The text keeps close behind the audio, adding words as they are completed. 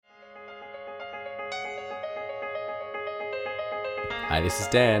Hi, this is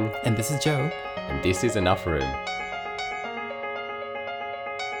Dan, And this is Joe. and this is Enough Room.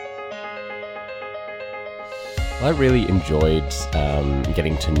 I really enjoyed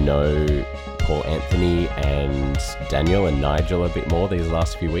getting to know Paul Anthony and Daniel and Nigel a bit more these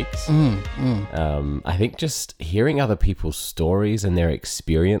last few weeks. I think just hearing other people's stories and their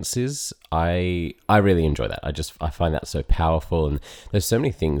experiences, I really enjoy that. I find that so powerful, and there's so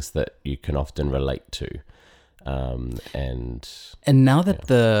many things that you can often relate to. And now that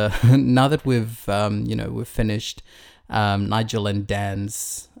now that we've finished Nigel and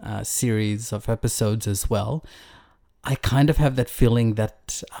Dan's series of episodes as well, I kind of have that feeling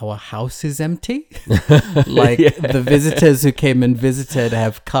that our house is empty. Like the visitors who came and visited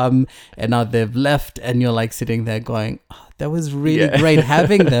have come and now they've left, and you're like sitting there going, oh, that was really great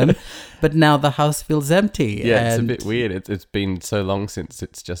having them, but now the house feels empty. Yeah, it's a bit weird. It's been so long since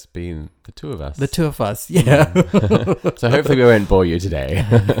it's just been the two of us. The two of us, yeah. So hopefully we won't bore you today.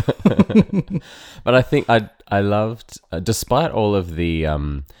 But I think I loved, despite all of the,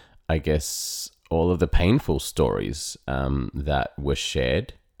 all of the painful stories that were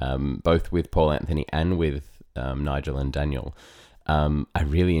shared, both with Paul Anthony and with Nigel and Daniel, I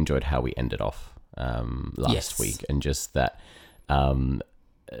really enjoyed how we ended off last week, and just that,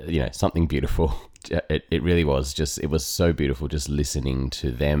 something beautiful. It really was it was so beautiful just listening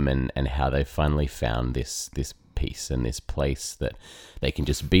to them and how they finally found this peace and this place that they can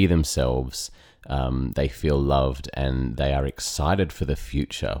just be themselves. They feel loved and they are excited for the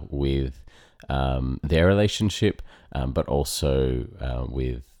future with their relationship, but also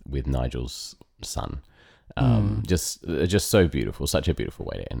with Nigel's son. Just so beautiful, such a beautiful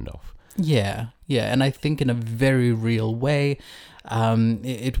way to end off. Yeah, and I think in a very real way,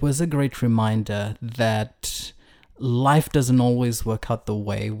 it was a great reminder that life doesn't always work out the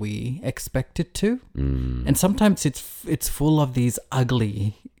way we expect it to, and sometimes it's full of these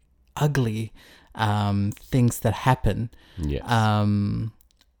ugly things that happen. Yes.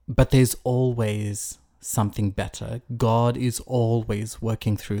 But there's always something better. God is always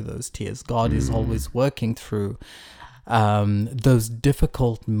working through those tears. God is always working through those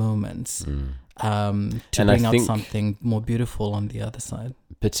difficult moments to bring out something more beautiful on the other side.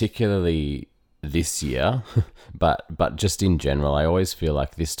 Particularly this year, but just in general, I always feel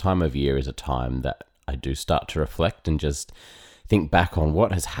like this time of year is a time that I do start to reflect and just think back on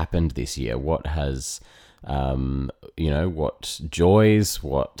what has happened this year, what has... what joys,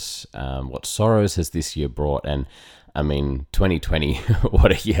 what sorrows has this year brought. And I mean, 2020,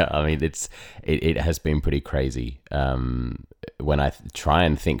 what a year. I mean, it has been pretty crazy. When I try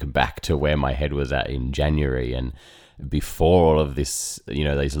and think back to where my head was at in January and before all of this,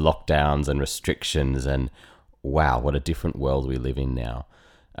 these lockdowns and restrictions, and wow, what a different world we live in now.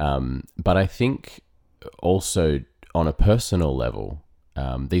 But I think also on a personal level,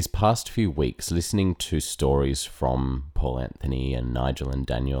 these past few weeks, listening to stories from Paul Anthony and Nigel and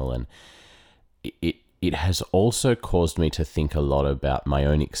Daniel, and it has also caused me to think a lot about my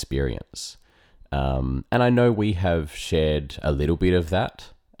own experience. And I know we have shared a little bit of that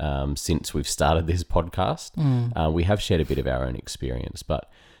since we've started this podcast. We have shared a bit of our own experience, but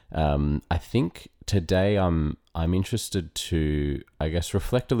I think today I'm interested to,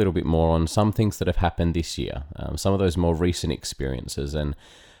 reflect a little bit more on some things that have happened this year, some of those more recent experiences, and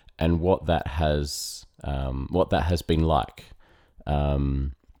what that has been like.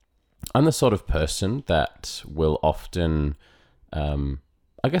 I'm the sort of person that will often, I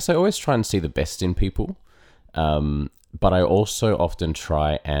always try and see the best in people, but I also often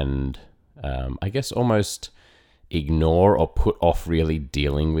try and, almost ignore or put off really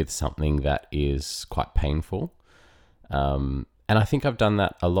dealing with something that is quite painful. And I think I've done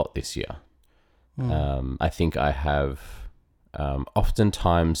that a lot this year. I think I have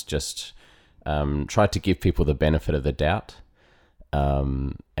oftentimes just tried to give people the benefit of the doubt,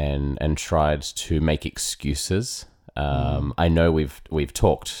 and tried to make excuses. I know we've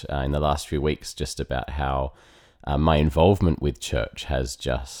talked in the last few weeks just about how my involvement with church has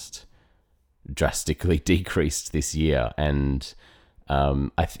just drastically decreased this year, and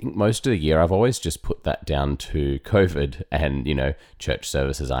I think most of the year I've always just put that down to COVID and church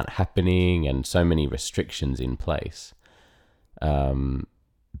services aren't happening and so many restrictions in place.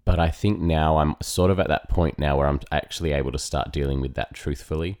 But I think now I'm sort of at that point now where I'm actually able to start dealing with that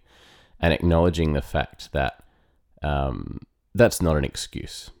truthfully and acknowledging the fact that that's not an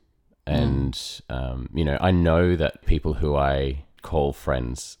excuse. And I know that people who I call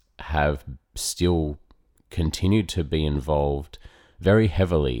friends have still continued to be involved very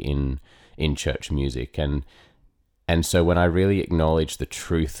heavily in church music, and so when I really acknowledge the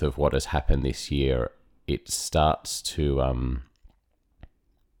truth of what has happened this year, it starts to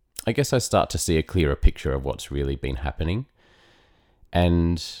I guess I start to see a clearer picture of what's really been happening.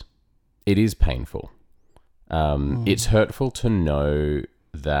 And it is painful. It's hurtful to know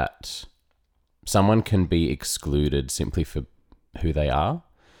that someone can be excluded simply for who they are.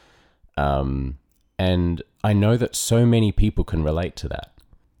 And I know that so many people can relate to that.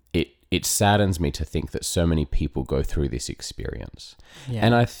 It saddens me to think that so many people go through this experience. Yeah.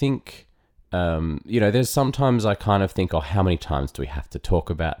 And I think, there's sometimes I kind of think, how many times do we have to talk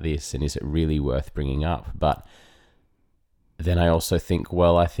about this? And is it really worth bringing up? But then I also think,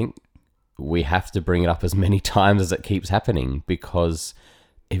 I think we have to bring it up as many times as it keeps happening, because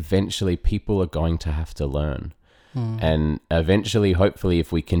eventually people are going to have to learn. And eventually, hopefully,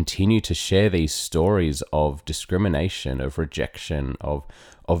 if we continue to share these stories of discrimination, of rejection, of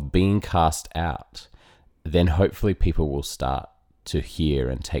being cast out, then hopefully people will start to hear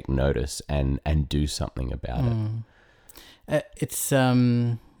and take notice and do something about it. It's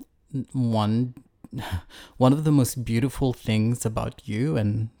one of the most beautiful things about you,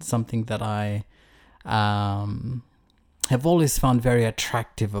 and something that I have always found very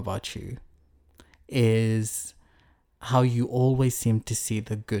attractive about you, is how you always seem to see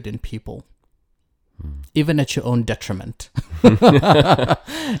the good in people, even at your own detriment.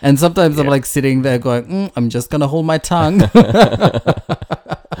 And sometimes I'm like sitting there going, I'm just going to hold my tongue.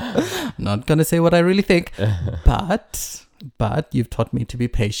 Not going to say what I really think. But you've taught me to be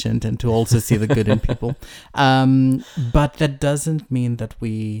patient and to also see the good in people. But that doesn't mean that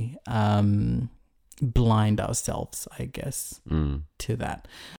we blind ourselves, I guess, to that.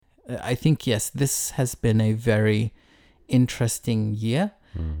 I think, yes, this has been a very interesting year.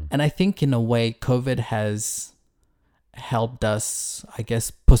 And I think in a way, COVID has helped us, I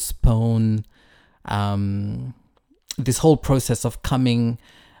guess, postpone this whole process of coming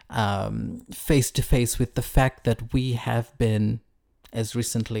face to face with the fact that we have been, as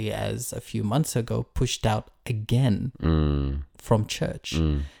recently as a few months ago, pushed out again from church.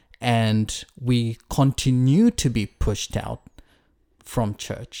 And we continue to be pushed out from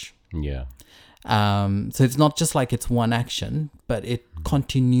church. Yeah. So it's not just like it's one action, but it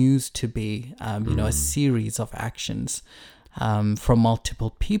continues to be, a series of actions from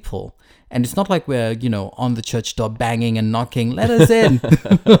multiple people. And it's not like we're, on the church door banging and knocking, let us in.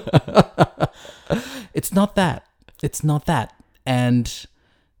 It's not that. It's not that. And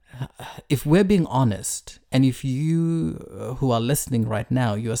if we're being honest, and if you who are listening right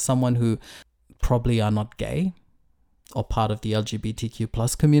now, you are someone who probably are not gay or part of the LGBTQ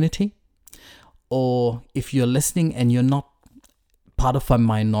plus community, or if you're listening and you're not part of a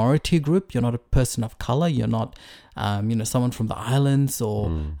minority group, you're not a person of color, you're not, someone from the islands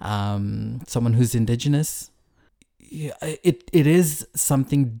or someone who's indigenous, it is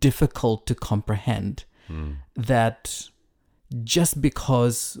something difficult to comprehend that just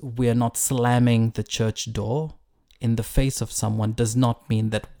because we're not slamming the church door in the face of someone does not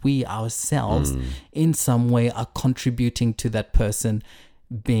mean that we ourselves in some way are contributing to that person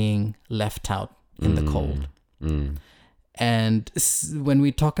being left out in the cold. And when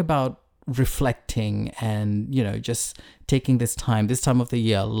we talk about reflecting and, just taking this time of the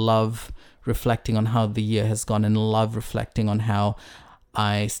year, love reflecting on how the year has gone, and love reflecting on how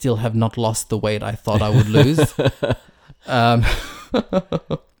I still have not lost the weight I thought I would lose.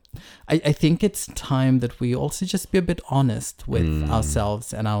 I think it's time that we also just be a bit honest with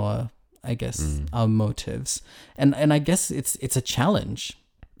ourselves and our motives. And I guess it's a challenge.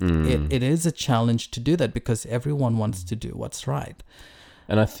 It is a challenge to do that, because everyone wants to do what's right.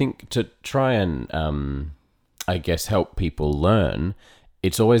 And I think to try and, help people learn,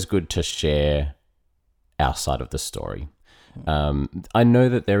 it's always good to share our side of the story. I know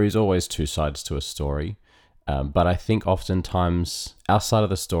that there is always two sides to a story, but I think oftentimes our side of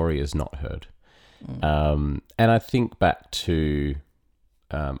the story is not heard. And I think back to,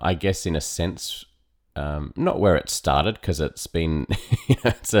 in a sense, not where it started, because it's been,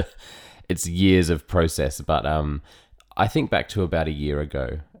 it's years of process. But I think back to about a year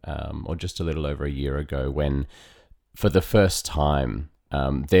ago, or just a little over a year ago, when for the first time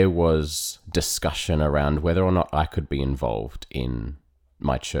there was discussion around whether or not I could be involved in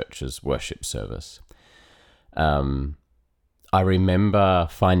my church's worship service. I remember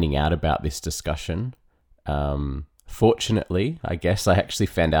finding out about this discussion. Fortunately, I guess I actually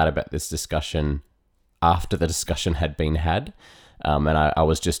found out about this discussion after the discussion had been had. And I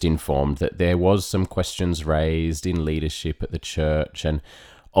was just informed that there was some questions raised in leadership at the church, and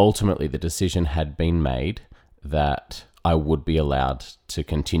ultimately the decision had been made that I would be allowed to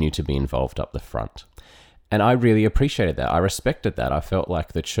continue to be involved up the front. And I really appreciated that. I respected that. I felt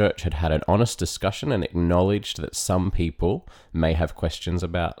like the church had had an honest discussion and acknowledged that some people may have questions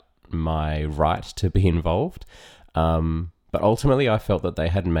about my right to be involved. But ultimately, I felt that they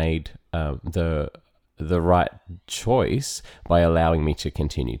had made the right choice by allowing me to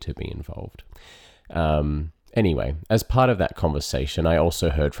continue to be involved. Anyway, as part of that conversation, I also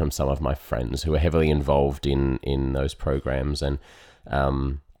heard from some of my friends who were heavily involved in those programs, and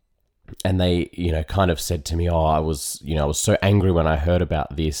they, kind of said to me, "Oh, I was so angry when I heard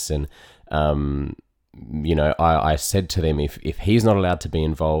about this," and I said to them, if he's not allowed to be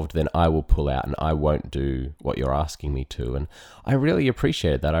involved, then I will pull out and I won't do what you're asking me to. And I really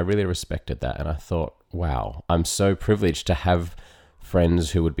appreciated that. I really respected that. And I thought, wow, I'm so privileged to have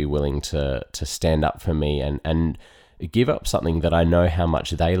friends who would be willing to stand up for me and give up something that I know how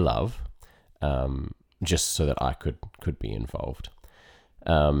much they love, just so that I could be involved.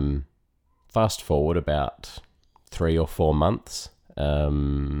 Fast forward about 3 or 4 months,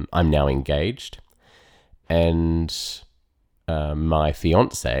 I'm now engaged. And my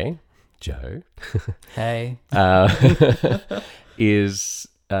fiance, Joe, hey, is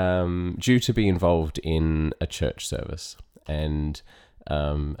due to be involved in a church service. And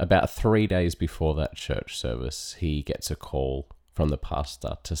about 3 days before that church service, he gets a call from the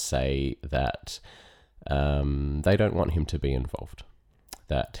pastor to say that they don't want him to be involved,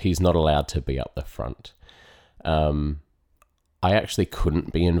 that he's not allowed to be up the front. I actually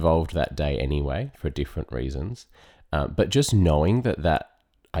couldn't be involved that day anyway for different reasons. But just knowing that,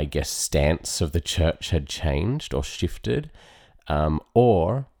 I guess, stance of the church had changed or shifted,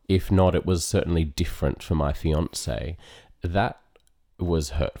 or if not, it was certainly different for my fiance, that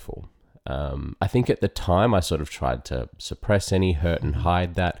was hurtful. I think at the time I sort of tried to suppress any hurt and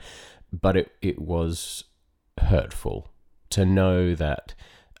hide that, but it was hurtful to know that,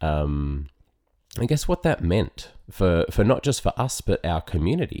 I guess what that meant for not just for us, but our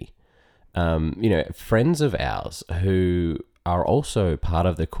community. Friends of ours who are also part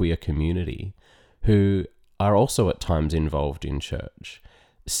of the queer community, who are also at times involved in church,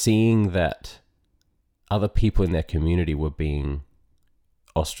 seeing that other people in their community were being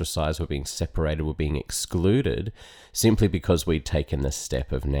ostracized, were being separated, were being excluded, simply because we'd taken the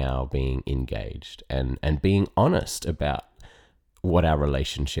step of now being engaged and being honest about what our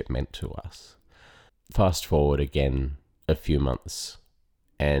relationship meant to us. Fast forward again a few months,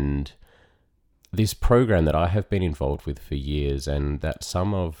 and this program that I have been involved with for years, and that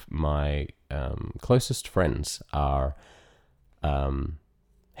some of my closest friends are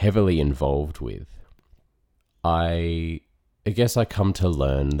heavily involved with, I guess I come to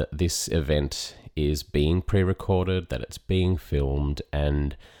learn that this event is being pre-recorded, that it's being filmed,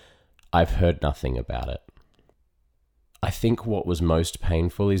 and I've heard nothing about it. I think what was most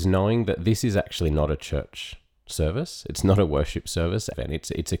painful is knowing that this is actually not a church service. It's not a worship service event.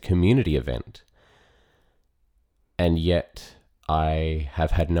 It's a community event. And yet I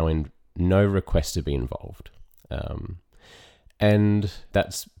have had no request to be involved. And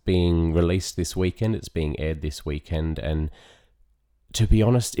that's being released this weekend. It's being aired this weekend. And to be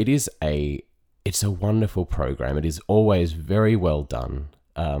honest, it's a wonderful program. It is always very well done,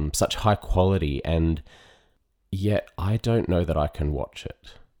 such high quality, and yet I don't know that I can watch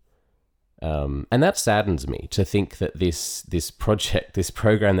it. And that saddens me to think that this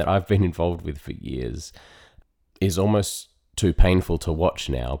program that I've been involved with for years is almost too painful to watch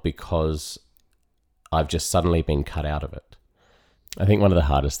now because I've just suddenly been cut out of it. I think one of the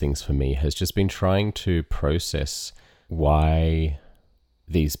hardest things for me has just been trying to process why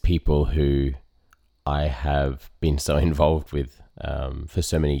these people who I have been so involved with for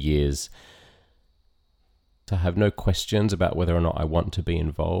so many years, to have no questions about whether or not I want to be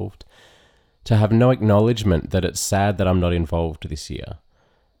involved, to have no acknowledgement that it's sad that I'm not involved this year,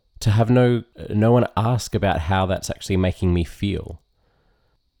 to have no one ask about how that's actually making me feel.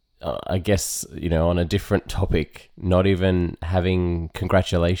 I guess, on a different topic, not even having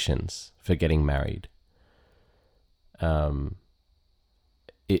congratulations for getting married.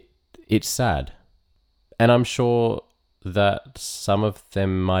 It's sad. And I'm sure that some of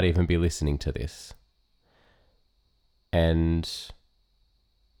them might even be listening to this. And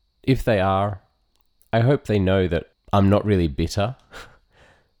if they are, I hope they know that I'm not really bitter,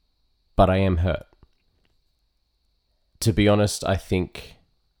 but I am hurt. To be honest, I think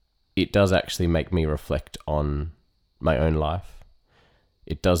it does actually make me reflect on my own life.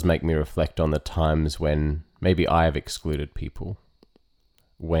 It does make me reflect on the times when maybe I have excluded people,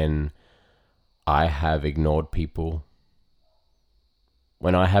 when I have ignored people,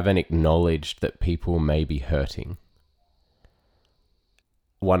 when I haven't acknowledged that people may be hurting.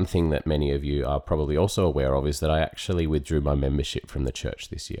 One thing that many of you are probably also aware of is that I actually withdrew my membership from the church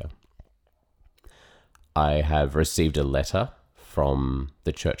this year. I have received a letter from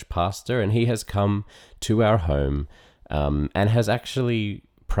the church pastor, and he has come to our home and has actually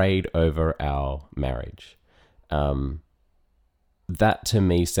prayed over our marriage. That to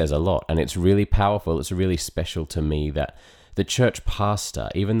me says a lot, and it's really powerful. It's really special to me that the church pastor,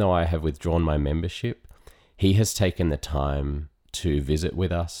 even though I have withdrawn my membership, he has taken the time to visit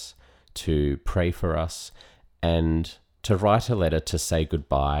with us, to pray for us, and to write a letter to say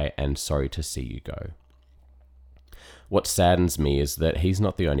goodbye and sorry to see you go. What saddens me is that he's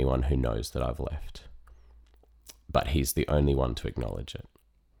not the only one who knows that I've left, but he's the only one to acknowledge it.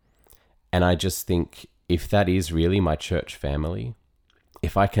 And I just think, if that is really my church family,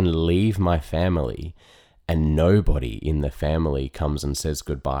 if I can leave my family and nobody in the family comes and says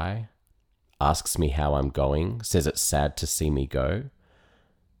goodbye, asks me how I'm going, says it's sad to see me go,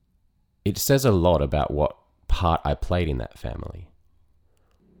 it says a lot about what part I played in that family.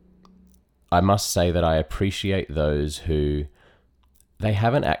 I must say that I appreciate those who, they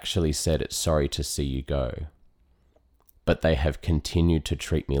haven't actually said it's sorry to see you go, but they have continued to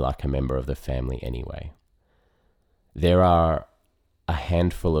treat me like a member of the family anyway. There are a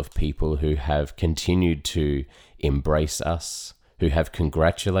handful of people who have continued to embrace us, who have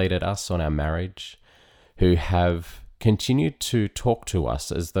congratulated us on our marriage, who have continued to talk to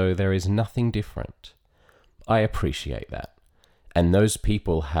us as though there is nothing different. I appreciate that. And those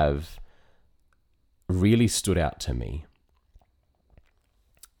people have really stood out to me.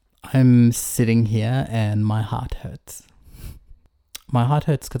 I'm sitting here and my heart hurts. My heart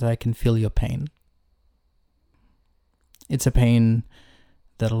hurts because I can feel your pain. It's a pain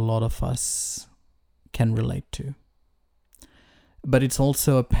that a lot of us can relate to. But it's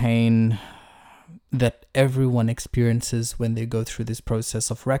also a pain that everyone experiences when they go through this process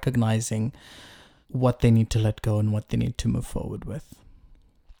of recognizing what they need to let go and what they need to move forward with.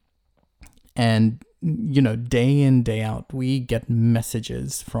 And, day in, day out, we get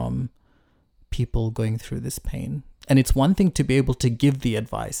messages from people going through this pain. And it's one thing to be able to give the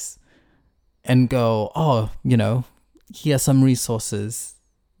advice and go, here are some resources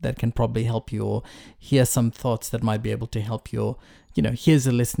that can probably help you, or here are some thoughts that might be able to help you, or, here's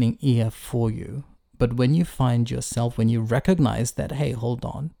a listening ear for you. But when you find yourself, when you recognize that, hey, hold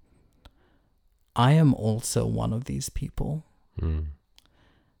on, I am also one of these people.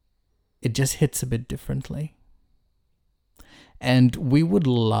 It just hits a bit differently. And we would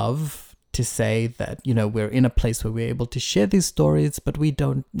love to say that, we're in a place where we're able to share these stories, but we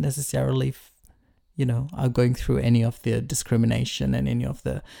don't necessarily, are going through any of the discrimination and any of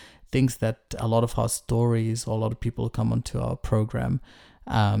the things that a lot of our stories or a lot of people who come onto our program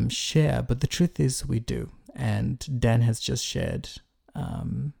share. But the truth is we do. And Dan has just shared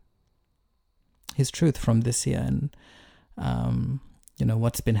his truth from this year and,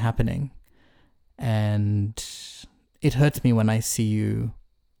 what's been happening. And it hurts me when I see you,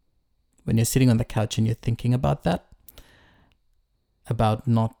 when you're sitting on the couch and you're thinking about that, about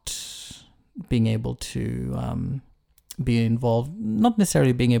not being able to be involved, not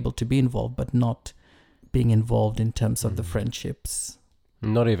necessarily being able to be involved, but not being involved in terms of the friendships.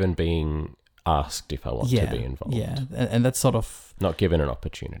 Not even being asked if I want to be involved. Yeah, and that's sort of... Not given an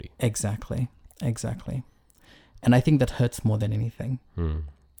opportunity. Exactly. And I think that hurts more than anything.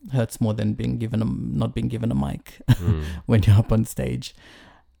 Hurts more than not being given a mic when you're up on stage.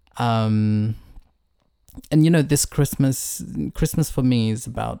 And this Christmas for me is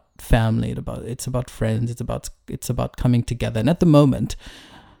about family. It's about friends. It's about coming together. And at the moment,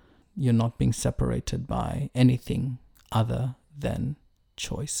 you're not being separated by anything other than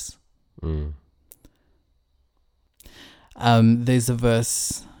choice. There's a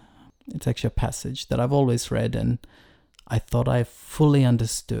verse. It's actually a passage that I've always read, and I thought I fully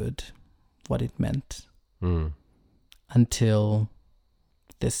understood what it meant until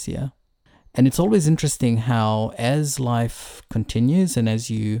this year. And it's always interesting how, as life continues and as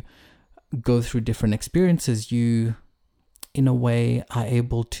you go through different experiences, you, in a way, are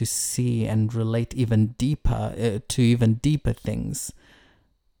able to see and relate even deeper to even deeper things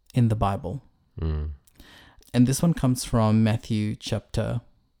in the Bible. And this one comes from Matthew chapter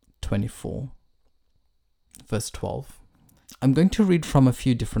 24, verse 12. I'm going to read from a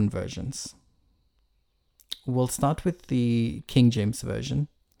few different versions. We'll start with the King James Version.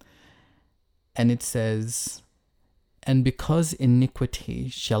 And it says, "And because iniquity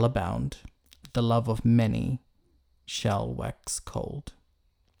shall abound, the love of many shall wax cold."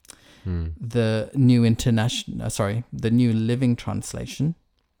 The New the New Living Translation,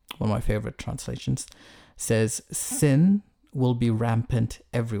 one of my favorite translations, says, "Sin will be rampant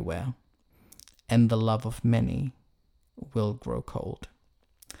everywhere, and the love of many will grow cold."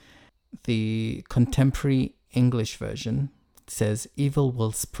 The Contemporary English Version says evil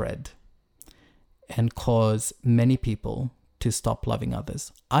will spread and cause many people to stop loving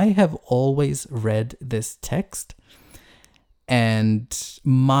others. I have always read this text, and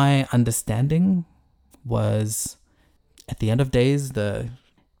my understanding was, at the end of days, the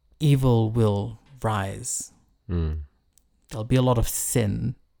evil will rise. There'll be a lot of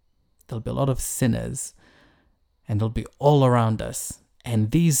sin. There'll be a lot of sinners, and they'll be all around us.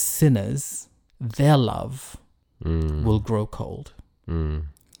 And these sinners, their love will grow cold.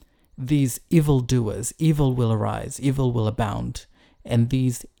 These evildoers, evil will arise, evil will abound. And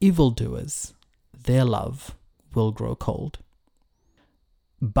these evildoers, their love will grow cold.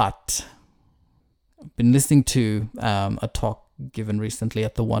 But I've been listening to a talk given recently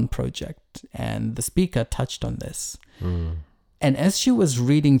at the One Project, and the speaker touched on this. And as she was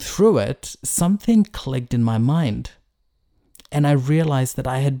reading through it, something clicked in my mind. And I realized that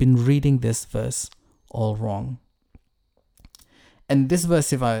I had been reading this verse all wrong. And this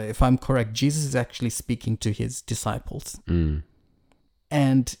verse, if I'm correct, Jesus is actually speaking to his disciples.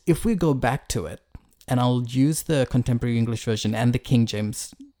 And if we go back to it, and I'll use the Contemporary English Version and the King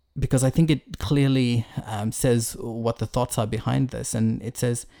James, because I think it clearly says what the thoughts are behind this. And it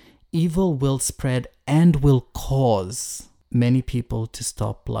says, evil will spread and will cause many people to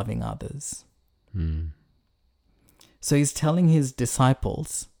stop loving others. So he's telling his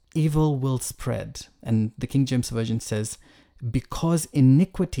disciples, evil will spread. And the King James Version says, because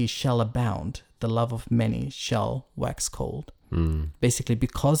iniquity shall abound, the love of many shall wax cold. Basically,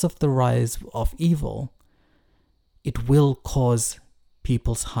 because of the rise of evil, it will cause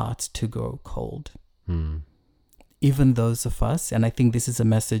people's hearts to grow cold. Even those of us, and I think this is a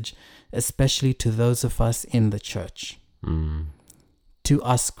message especially to those of us in the church, to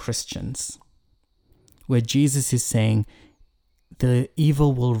us Christians, where Jesus is saying the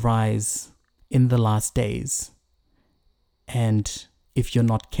evil will rise in the last days, and if you're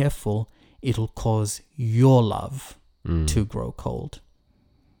not careful, it'll cause your love to grow cold.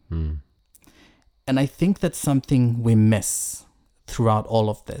 And I think that's something we miss throughout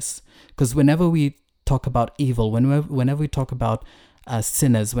all of this, because whenever we talk about evil, whenever we talk about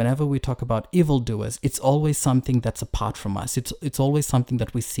sinners, whenever we talk about evildoers, it's always something that's apart from us. It's always something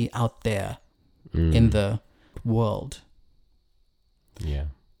that we see out there in the world. Yeah.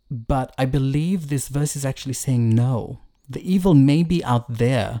 But I believe this verse is actually saying no. The evil may be out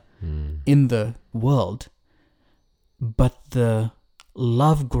there in the world, but the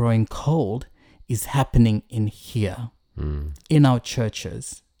love growing cold is happening in here, in our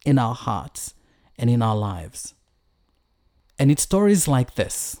churches, in our hearts, and in our lives. And it's stories like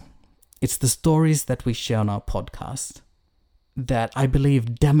this. It's the stories that we share on our podcast that I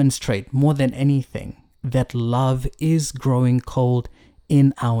believe demonstrate more than anything that love is growing cold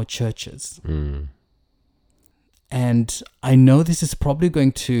in our churches. And I know this is probably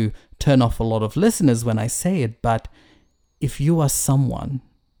going to turn off a lot of listeners when I say it, but if you are someone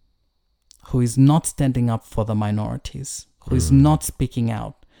who is not standing up for the minorities, who is not speaking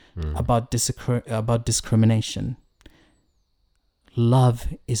out about discrimination, love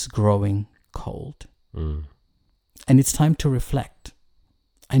is growing cold. And it's time to reflect.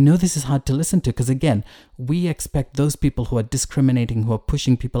 I know this is hard to listen to because, again, we expect those people who are discriminating, who are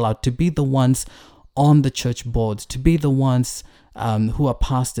pushing people out, to be the ones on the church boards, to be the ones who are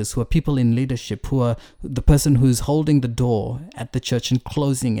pastors, who are people in leadership, who are the person who's holding the door at the church and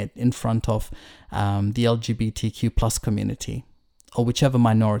closing it in front of the LGBTQ plus community or whichever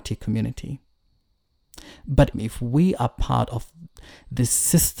minority community. But if we are part of this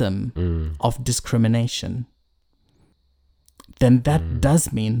system of discrimination, then that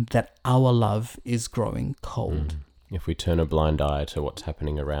does mean that our love is growing cold. If we turn a blind eye to what's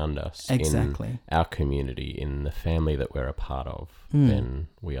happening around us in our community, in the family that we're a part of, then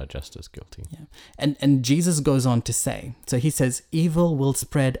we are just as guilty. Yeah. And Jesus goes on to say, so he says, evil will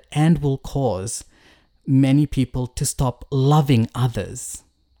spread and will cause many people to stop loving others.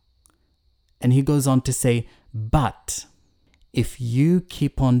 And he goes on to say, but if you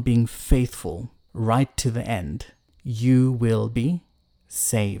keep on being faithful right to the end, you will be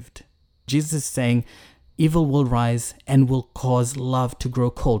saved. Jesus is saying, evil will rise and will cause love to grow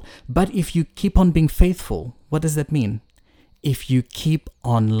cold. But if you keep on being faithful, what does that mean? If you keep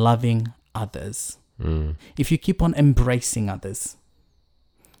on loving others, if you keep on embracing others,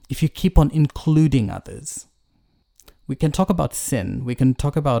 if you keep on including others. We can talk about sin. We can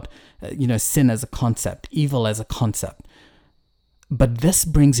talk about, sin as a concept, evil as a concept. But this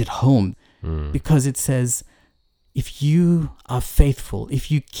brings it home because it says, if you are faithful,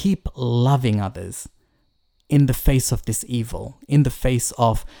 if you keep loving others, in the face of this evil, in the face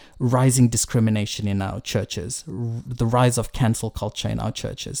of rising discrimination in our churches, the rise of cancel culture in our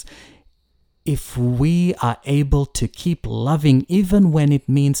churches, if we are able to keep loving even when it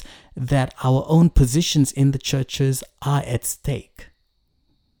means that our own positions in the churches are at stake,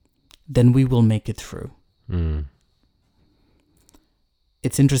 then we will make it through.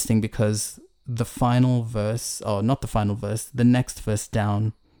 It's interesting because the final verse, or not the final verse, the next verse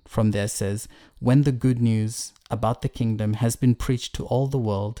down from there says, when the good news about the kingdom has been preached to all the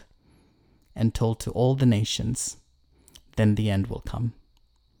world and told to all the nations, then the end will come.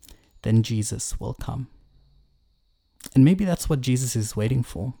 Then Jesus will come. And maybe that's what Jesus is waiting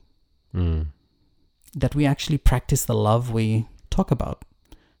for. That we actually practice the love we talk about.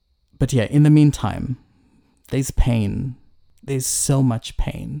 But yeah, in the meantime, there's pain. There's so much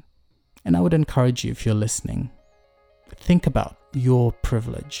pain. And I would encourage you, if you're listening, think about your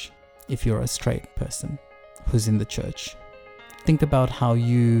privilege if you're a straight person who's in the church. Think about how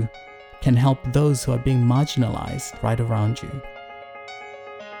you can help those who are being marginalized right around you.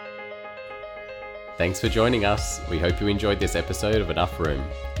 Thanks for joining us. We hope you enjoyed this episode of Enough Room.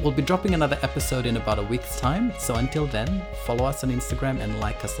 We'll be dropping another episode in about a week's time. So until then, follow us on Instagram and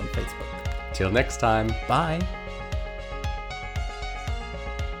like us on Facebook. Till next time. Bye.